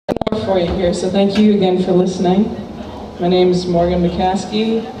For you here, so thank you again for listening. My name is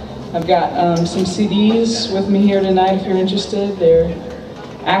Mecaskey. I've got some CDs with me here tonight if you're interested. They're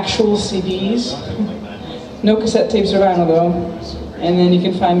actual CDs. No cassette tapes or vinyl though. And then you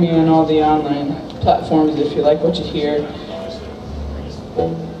can find me on all the online platforms if you like what you hear.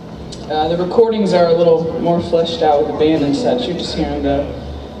 The recordings are a little more fleshed out with the band and such. You're just hearing the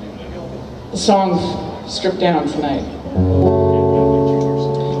songs stripped down tonight.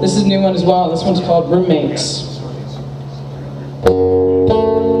 This is a new one as well. This one's called Roommates.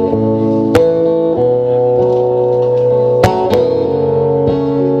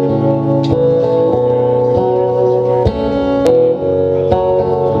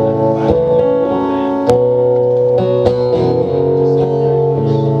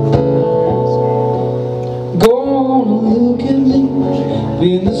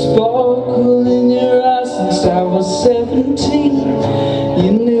 Been the sparkle in your eyes since I was 17.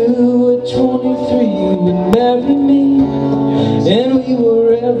 You knew at 23 you would marry me, and we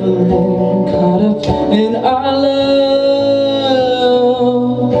were ever caught up in our love.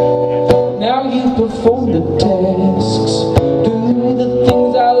 Now you perform the tasks, do the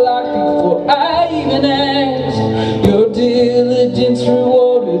things I like before I even ask. Your diligence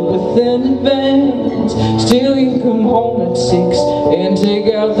rewarded with an advance. Still you come home at 6 and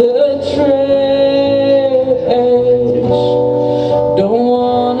take out the trash. Don't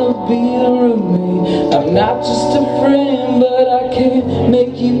wanna be a roommate, I'm not just a friend, but I can't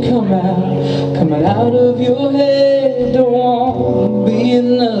make you coming out of your head. Don't wanna be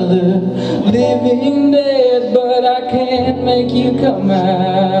another living dead, but I can't make you come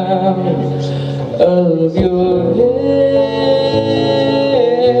out of your head.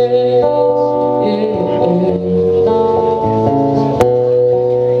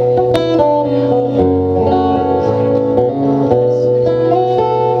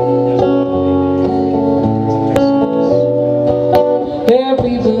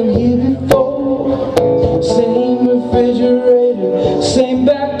 Same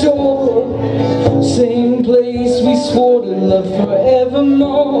back door, same place we swore to love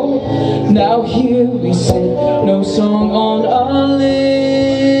forevermore. Now here we sit, no song on our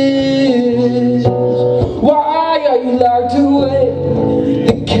lips. Why are you locked away?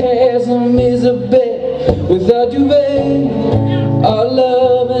 The chasm is a bed with a duvet. Our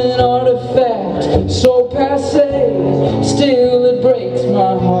love an artifact, so passé. Still it breaks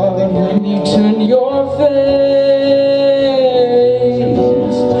my heart when you turn your face.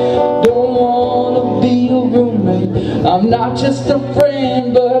 I'm not just a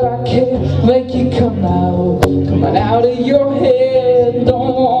friend, but I can't make you coming out of your head.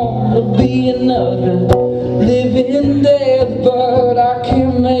 Don't want to be another living dead, but I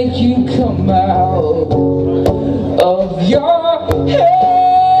can't make you come out of your head.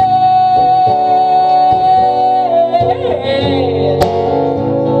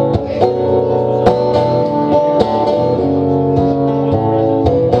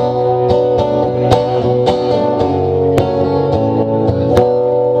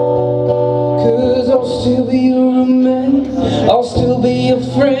 I'll still be your roommate, I'll still be your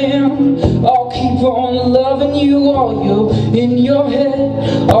friend. I'll keep on loving you while you're in your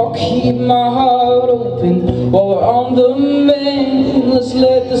head. I'll keep my heart open while we're on the mend. Let's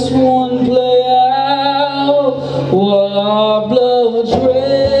let this one play out while our blood's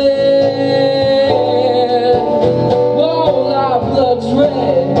red. While our blood's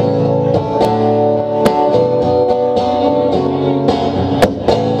red.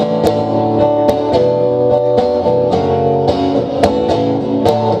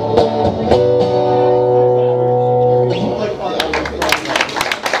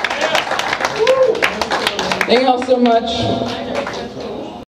 Thank you all so much.